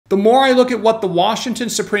the more I look at what the Washington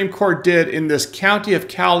Supreme Court did in this County of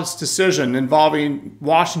Cowlitz decision involving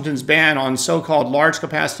Washington's ban on so-called large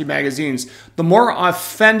capacity magazines, the more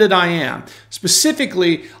offended I am.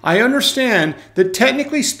 Specifically, I understand that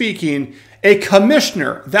technically speaking, a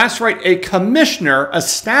commissioner, that's right, a commissioner, a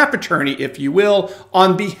staff attorney, if you will,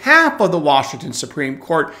 on behalf of the Washington Supreme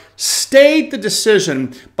Court, stayed the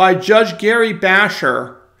decision by Judge Gary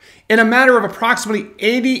Bashor in a matter of approximately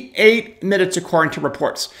 88 minutes, according to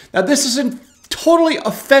reports. Now, this is totally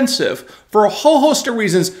offensive for a whole host of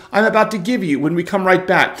reasons I'm about to give you when we come right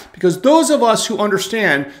back. Because those of us who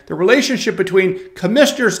understand the relationship between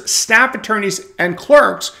commissioners, staff attorneys, and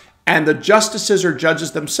clerks, and the justices or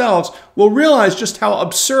judges themselves, will realize just how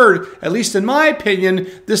absurd, at least in my opinion,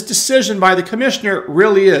 this decision by the commissioner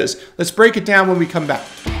really is. Let's break it down when we come back.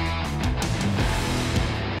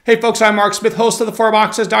 Hey folks, I'm Mark Smith, host of the Four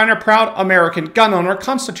Boxes Diner, proud American gun owner,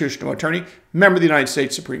 constitutional attorney, member of the United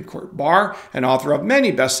States Supreme Court Bar, and author of many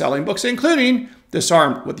best-selling books, including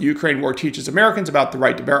Disarmed: What the Ukraine War Teaches Americans About the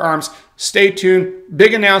Right to Bear Arms. Stay tuned.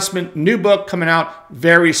 Big announcement, new book coming out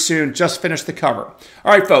very soon. Just finished the cover.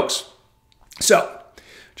 All right, folks. So,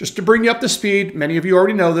 just to bring you up to speed, many of you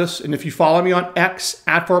already know this, and if you follow me on X,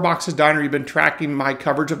 at Four Boxes Diner, you've been tracking my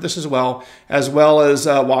coverage of this as well as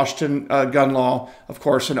Washington gun law, of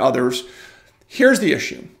course, and others. Here's the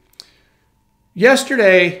issue.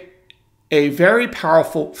 Yesterday, a very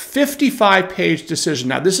powerful 55-page decision.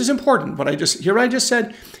 Now, this is important. What I just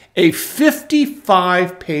said, a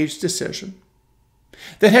 55-page decision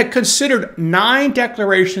that had considered 9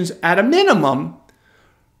 declarations at a minimum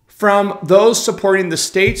from those supporting the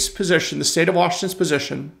state's position, the state of Washington's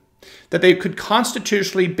position, that they could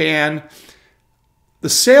constitutionally ban the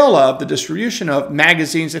sale of, the distribution of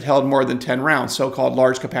magazines that held more than 10 rounds, so-called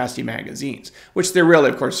large capacity magazines, which they're really,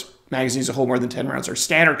 of course, magazines that hold more than 10 rounds are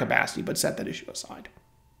standard capacity, but set that issue aside.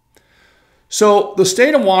 So the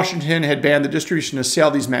state of Washington had banned the distribution and sale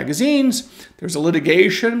of these magazines. There's a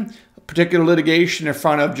litigation, a particular litigation in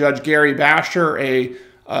front of Judge Gary Bashor,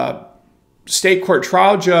 a state court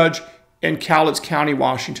trial judge in Cowlitz County,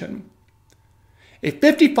 Washington. A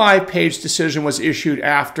 55-page decision was issued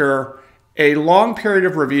after a long period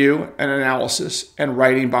of review and analysis and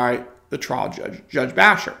writing by the trial judge, Judge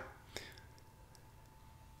Bashor.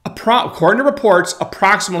 According to reports,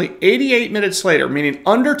 approximately 88 minutes later, meaning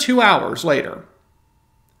under 2 hours later,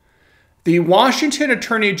 the Washington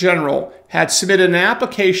Attorney General had submitted an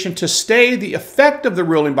application to stay the effect of the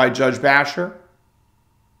ruling by Judge Bashor,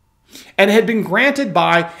 and had been granted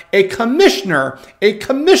by a commissioner,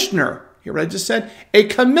 hear what I just said? A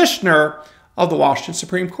commissioner of the Washington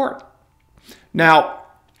Supreme Court. Now,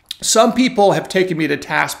 some people have taken me to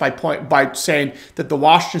task by saying that the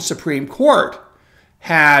Washington Supreme Court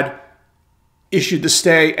had issued the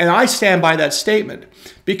stay, and I stand by that statement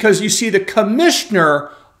because you see the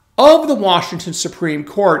commissioner of the Washington Supreme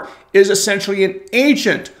Court is essentially an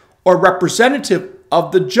agent or representative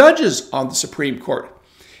of the judges on the Supreme Court.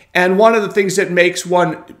 And one of the things that makes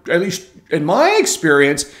one, at least in my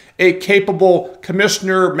experience, a capable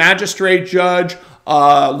commissioner, magistrate, judge,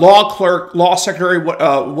 law clerk, law secretary,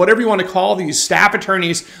 whatever you want to call these staff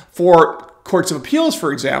attorneys for courts of appeals,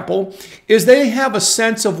 for example, is they have a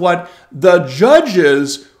sense of what the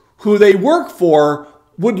judges who they work for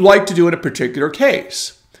would like to do in a particular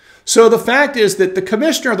case. So the fact is that the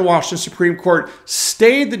commissioner of the Washington Supreme Court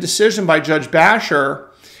stayed the decision by Judge Bashor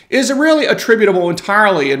is really attributable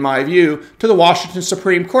entirely, in my view, to the Washington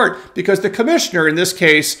Supreme Court, because the commissioner, in this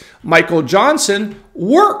case, Michael Johnson,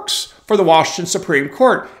 works for the Washington Supreme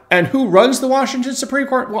Court. And who runs the Washington Supreme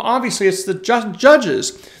Court? Well, obviously, it's the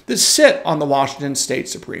judges that sit on the Washington State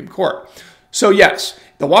Supreme Court. So yes,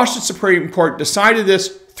 the Washington Supreme Court decided this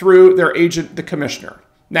through their agent, the commissioner.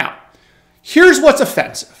 Now, here's what's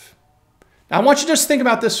offensive. Now, I want you to just think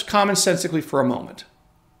about this commonsensically for a moment.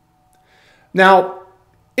 Now,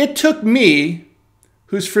 it took me,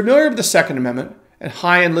 who's familiar with the Second Amendment and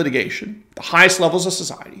high-end litigation, the highest levels of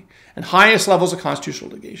society and highest levels of constitutional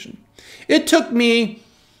litigation, it took me,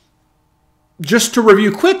 just to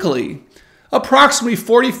review quickly, approximately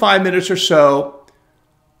 45 minutes or so,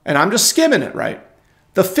 and I'm just skimming it, right?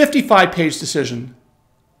 The 55-page decision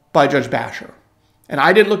by Judge Bashor. And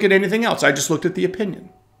I didn't look at anything else. I just looked at the opinion.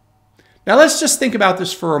 Now let's just think about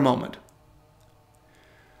this for a moment.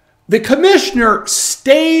 The commissioner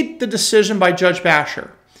stayed the decision by Judge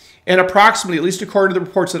Bashor in approximately, at least according to the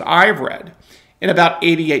reports that I've read, in about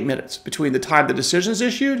 88 minutes between the time the decision is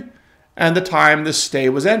issued and the time the stay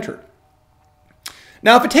was entered.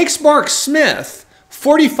 Now, if it takes Mark Smith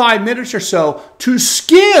 45 minutes or so to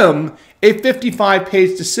skim a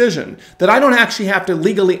 55-page decision that I don't actually have to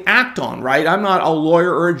legally act on, right? I'm not a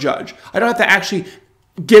lawyer or a judge. I don't have to actually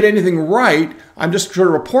get anything right. I'm just sort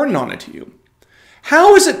of reporting on it to you.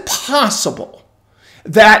 How is it possible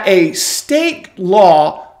that a state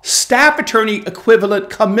law staff attorney equivalent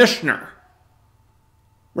commissioner,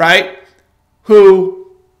 right, who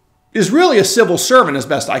is really a civil servant as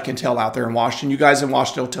best I can tell out there in Washington. You guys in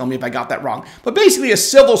Washington will tell me if I got that wrong. But basically a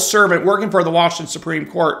civil servant working for the Washington Supreme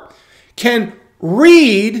Court can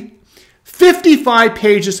read 55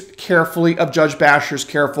 pages carefully of Judge Bashor's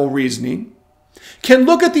careful reasoning, can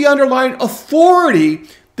look at the underlying authority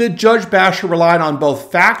that Judge Bashor relied on both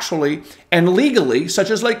factually and legally, such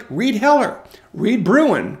as like read Heller, read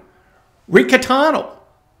Bruin, read Catano,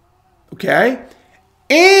 okay?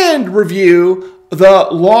 And review the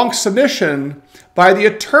long submission by the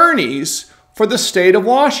attorneys for the state of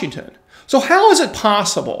Washington. So how is it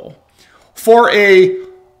possible for a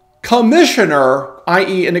commissioner,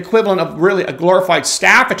 i.e. an equivalent of really a glorified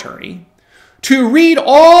staff attorney, to read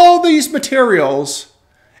all these materials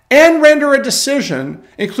and render a decision,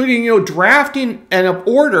 including, drafting an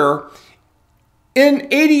order in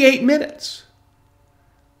 88 minutes?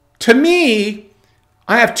 To me,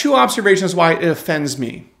 I have two observations why it offends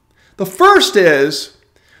me. The first is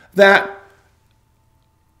that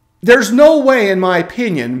there's no way, in my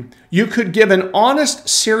opinion, you could give an honest,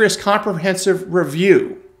 serious, comprehensive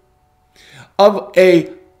review of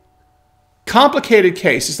a complicated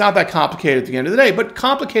case. It's not that complicated at the end of the day, but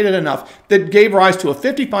complicated enough that gave rise to a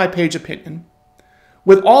 55-page opinion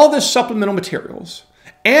with all this supplemental materials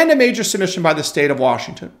and a major submission by the state of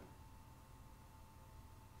Washington,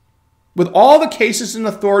 with all the cases and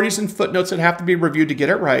authorities and footnotes that have to be reviewed to get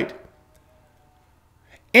it right,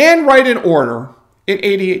 and write an order in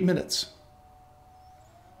 88 minutes.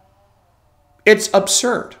 It's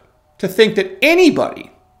absurd to think that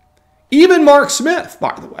anybody, even Mark Smith,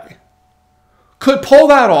 by the way, could pull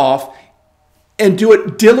that off and do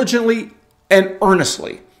it diligently and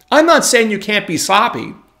earnestly. I'm not saying you can't be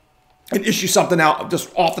sloppy and issue something out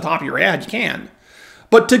just off the top of your head. You can.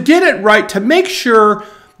 But to get it right, to make sure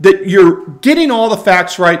that you're getting all the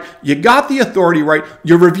facts right, you got the authority right,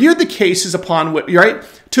 you reviewed the cases upon what, right?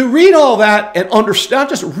 To read all that and understand, not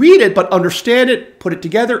just read it, but understand it, put it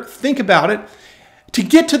together, think about it, to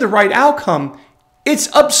get to the right outcome. It's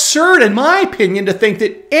absurd, in my opinion, to think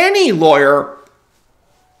that any lawyer,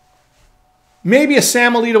 maybe a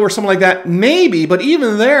Sam Alito or something like that, maybe, but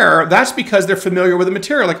even there, that's because they're familiar with the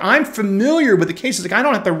material. Like, I'm familiar with the cases. Like, I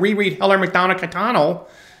don't have to reread Heller, McDonough, Catano.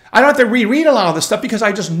 I don't have to reread a lot of this stuff because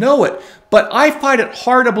I just know it. But I find it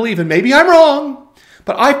hard to believe, and maybe I'm wrong,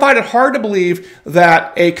 but I find it hard to believe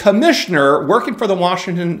that a commissioner working for the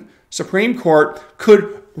Washington Supreme Court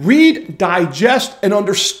could read, digest, and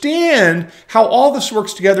understand how all this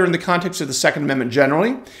works together in the context of the Second Amendment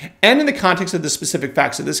generally, and in the context of the specific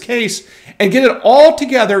facts of this case, and get it all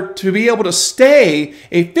together to be able to stay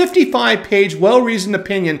a 55-page, well-reasoned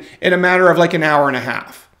opinion in a matter of like an hour and a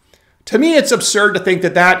half. To me, it's absurd to think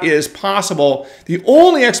that that is possible. The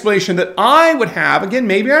only explanation that I would have, again,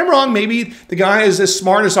 maybe I'm wrong, maybe the guy is as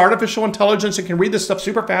smart as artificial intelligence and can read this stuff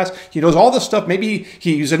super fast. He knows all this stuff. Maybe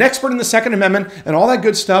he's an expert in the Second Amendment and all that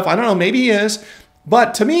good stuff. I don't know, maybe he is.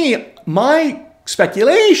 But to me, my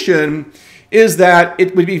speculation is that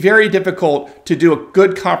it would be very difficult to do a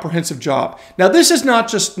good comprehensive job. Now, this is not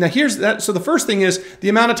just, now here's that. So the first thing is the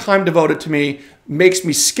amount of time devoted to me makes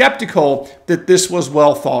me skeptical that this was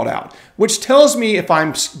well thought out, which tells me, if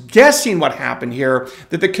I'm guessing what happened here,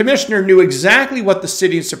 that the commissioner knew exactly what the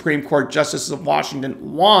sitting Supreme Court justices of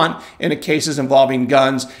Washington want in cases involving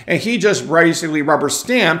guns, and he just basically rubber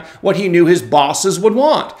stamped what he knew his bosses would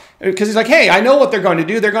want. Because he's like, hey, I know what they're going to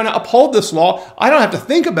do. They're going to uphold this law. I don't have to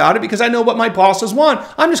think about it because I know what my bosses want.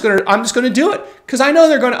 I'm just going to do it because I know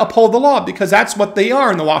they're going to uphold the law, because that's what they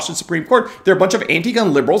are in the Washington Supreme Court. They're a bunch of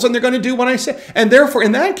anti-gun liberals, and they're going to do what I say. And therefore,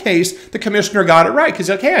 in that case, the commissioner got it right, because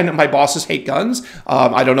he's like, hey, I know my bosses hate guns.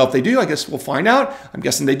 I don't know if they do. I guess we'll find out. I'm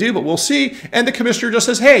guessing they do, but we'll see. And the commissioner just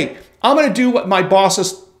says, hey, I'm going to do what my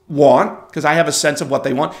bosses want, because I have a sense of what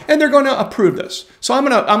they want, and they're going to approve this. So I'm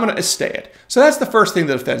going to stay it. So that's the first thing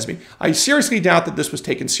that offends me. I seriously doubt that this was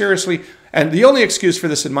taken seriously, and the only excuse for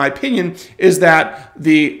this, in my opinion, is that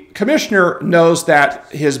the commissioner knows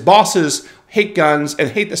that his bosses hate guns and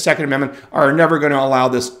hate the Second Amendment, are never going to allow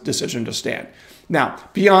this decision to stand. Now,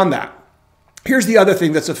 beyond that, here's the other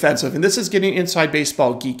thing that's offensive, and this is getting inside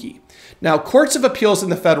baseball geeky. Now, courts of appeals in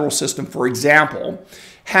the federal system, for example,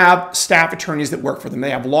 have staff attorneys that work for them.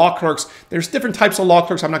 They have law clerks. There's different types of law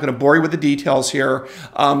clerks. I'm not going to bore you with the details here.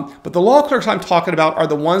 But the law clerks I'm talking about are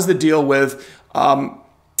the ones that deal with, I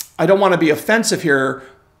don't want to be offensive here,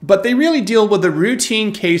 but they really deal with the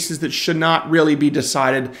routine cases that should not really be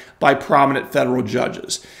decided by prominent federal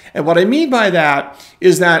judges. And what I mean by that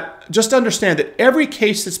is that just understand that every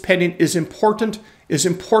case that's pending is important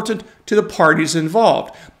to the parties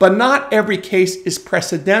involved, but not every case is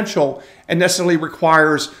precedential and necessarily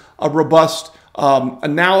requires a robust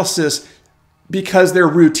analysis because they're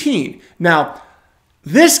routine. Now,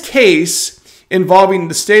 this case involving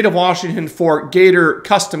the state of Washington for Gator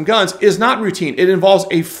custom guns is not routine. It involves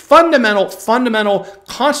a fundamental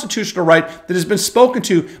constitutional right that has been spoken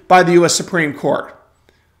to by the U.S. Supreme Court.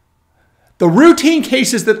 The routine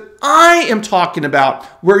cases that I am talking about,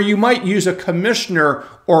 where you might use a commissioner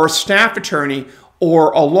or a staff attorney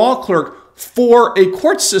or a law clerk for a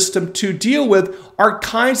court system to deal with, are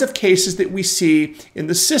kinds of cases that we see in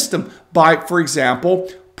the system by, for example,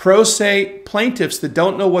 pro se plaintiffs that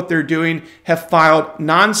don't know what they're doing, have filed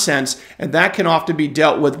nonsense, and that can often be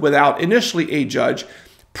dealt with without initially a judge.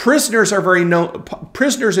 Prisoners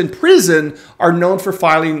in prison are known for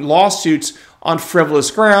filing lawsuits on frivolous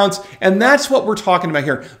grounds, and that's what we're talking about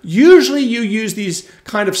here. Usually you use these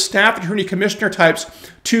kind of staff attorney commissioner types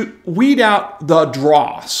to weed out the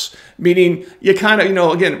dross, meaning you kind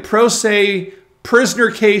of, again, pro se prisoner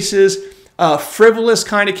cases, frivolous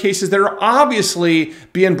kind of cases that are obviously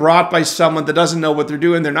being brought by someone that doesn't know what they're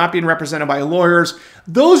doing. They're not being represented by lawyers.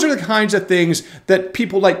 Those are the kinds of things that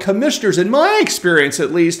people like commissioners, in my experience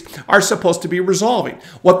at least, are supposed to be resolving.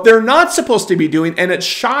 What they're not supposed to be doing, and it's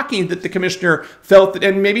shocking that the commissioner felt that,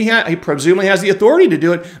 and maybe he presumably has the authority to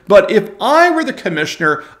do it, but if I were the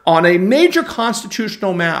commissioner on a major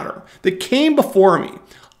constitutional matter that came before me,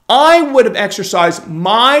 I would have exercised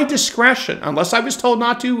my discretion, unless I was told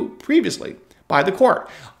not to previously by the court.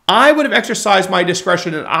 I would have exercised my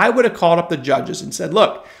discretion and I would have called up the judges and said,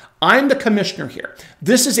 look, I'm the commissioner here.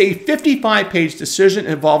 This is a 55-page decision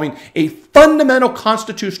involving a fundamental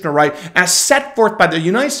constitutional right as set forth by the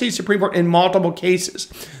United States Supreme Court in multiple cases.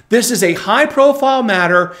 This is a high-profile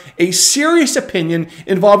matter, a serious opinion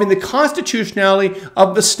involving the constitutionality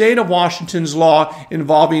of the state of Washington's law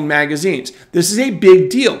involving magazines. This is a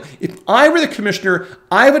big deal. If I were the commissioner,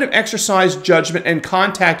 I would have exercised judgment and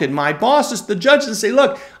contacted my bosses, the judges, and say,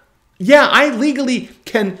 look, yeah, I legally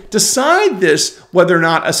can decide this, whether or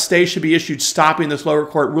not a stay should be issued stopping this lower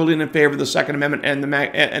court ruling in favor of the Second Amendment and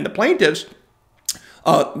the plaintiffs,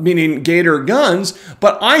 meaning Gator guns.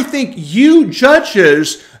 But I think you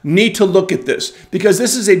judges need to look at this because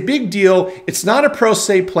this is a big deal. It's not a pro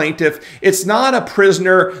se plaintiff. It's not a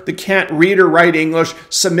prisoner that can't read or write English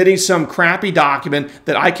submitting some crappy document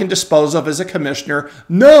that I can dispose of as a commissioner.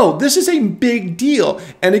 No, this is a big deal.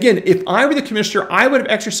 And again, if I were the commissioner, I would have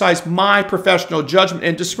exercised my professional judgment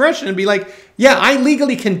and discretion and be like, yeah, I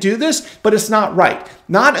legally can do this, but it's not right.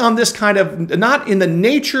 Not on this kind of, not in the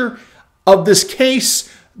nature of this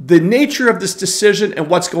case, the nature of this decision and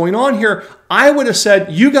what's going on here. I would have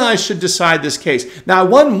said, you guys should decide this case. Now,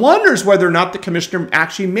 one wonders whether or not the commissioner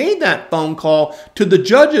actually made that phone call to the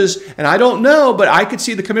judges, and I don't know, but I could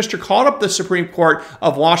see the commissioner called up the Supreme Court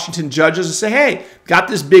of Washington judges and say, hey, got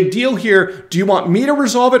this big deal here. Do you want me to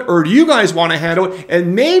resolve it, or do you guys want to handle it?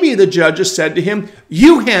 And maybe the judges said to him,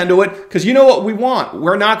 you handle it, because you know what we want.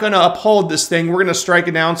 We're not going to uphold this thing. We're going to strike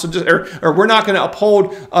it down, or we're not going to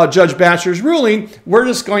uphold Judge Bashor's ruling. We're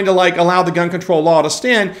just going to allow the gun control law to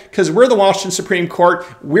stand because we're the Washington Supreme Court.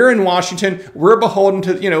 We're in Washington. We're beholden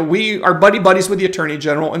to, we are buddies with the Attorney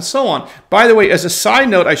General and so on. By the way, as a side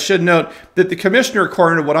note, I should note that the commissioner,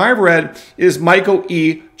 according to what I've read, is Michael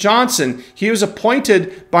E. Johnson. He was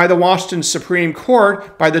appointed by the Washington Supreme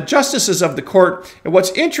Court, by the justices of the court. And what's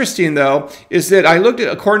interesting, though, is that I looked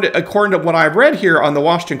at, according to what I've read here on the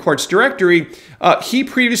Washington Courts Directory, he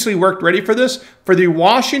previously worked, ready for this, for the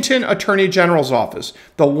Washington Attorney General's office.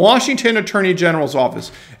 The Washington Attorney General's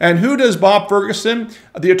office. And who does Bob Ferguson,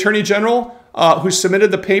 the Attorney General, who submitted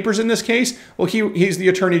the papers in this case? Well, he's the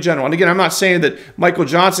Attorney General. And again, I'm not saying that Michael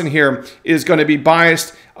Johnson here is going to be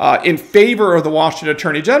biased in favor of the Washington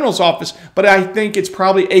Attorney General's office, but I think it's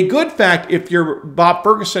probably a good fact if you're Bob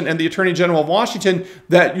Ferguson and the Attorney General of Washington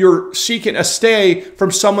that you're seeking a stay from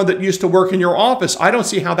someone that used to work in your office. I don't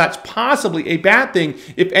see how that's possibly a bad thing.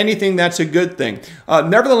 If anything, that's a good thing.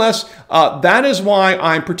 Nevertheless, that is why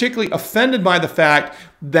I'm particularly offended by the fact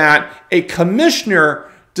that a commissioner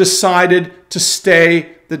decided to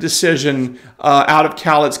stay the decision out of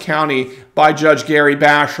Cowlitz County by Judge Gary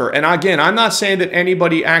Bashor. And again, I'm not saying that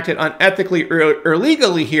anybody acted unethically or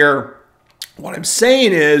illegally here. What I'm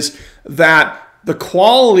saying is that the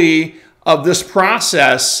quality of this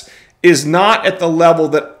process is not at the level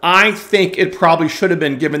that I think it probably should have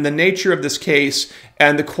been given the nature of this case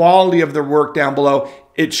and the quality of the work down below.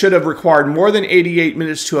 it should have required more than 88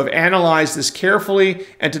 minutes to have analyzed this carefully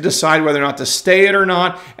and to decide whether or not to stay it or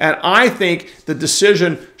not. And I think the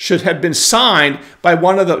decision should have been signed by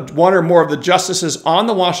one or more of the justices on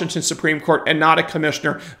the Washington Supreme Court and not a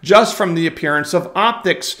commissioner, just from the appearance of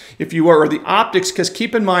optics, if you will, or the optics, because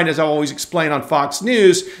keep in mind, as I always explain on Fox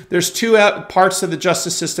News, there's two parts of the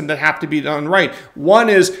justice system that have to be done right. One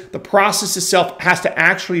is the process itself has to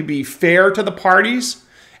actually be fair to the parties.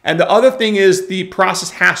 And the other thing is the process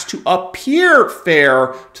has to appear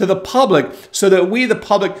fair to the public so that we, the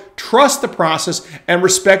public, trust the process and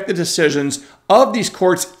respect the decisions of these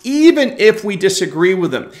courts, even if we disagree with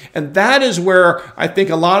them. And that is where I think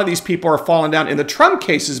a lot of these people are falling down in the Trump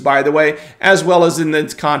cases, by the way, as well as in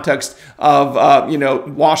the context of,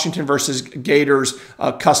 Washington versus Gators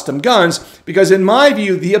custom guns. Because in my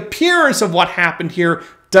view, the appearance of what happened here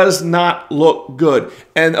does not look good.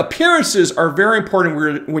 And appearances are very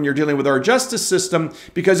important when you're dealing with our justice system,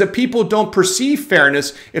 because if people don't perceive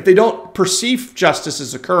fairness, if they don't perceive justice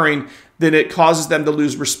as occurring, then it causes them to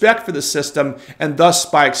lose respect for the system and thus,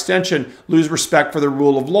 by extension, lose respect for the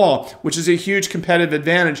rule of law, which is a huge competitive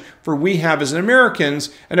advantage for we have as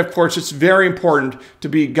Americans. And of course, it's very important to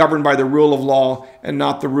be governed by the rule of law and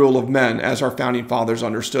not the rule of men, as our founding fathers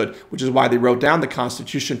understood, which is why they wrote down the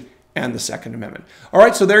Constitution and the Second Amendment. All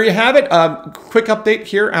right, so there you have it. Quick update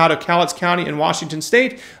here out of Cowlitz County in Washington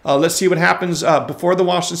State. Let's see what happens before the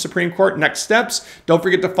Washington Supreme Court. Next steps. Don't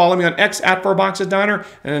forget to follow me on X at 4Boxes Diner,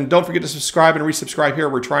 and don't forget to subscribe and resubscribe here.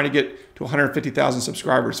 We're trying to get to 150,000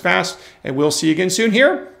 subscribers fast, and we'll see you again soon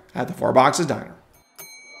here at the 4Boxes Diner.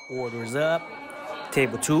 Orders up.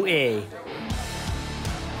 Table 2A.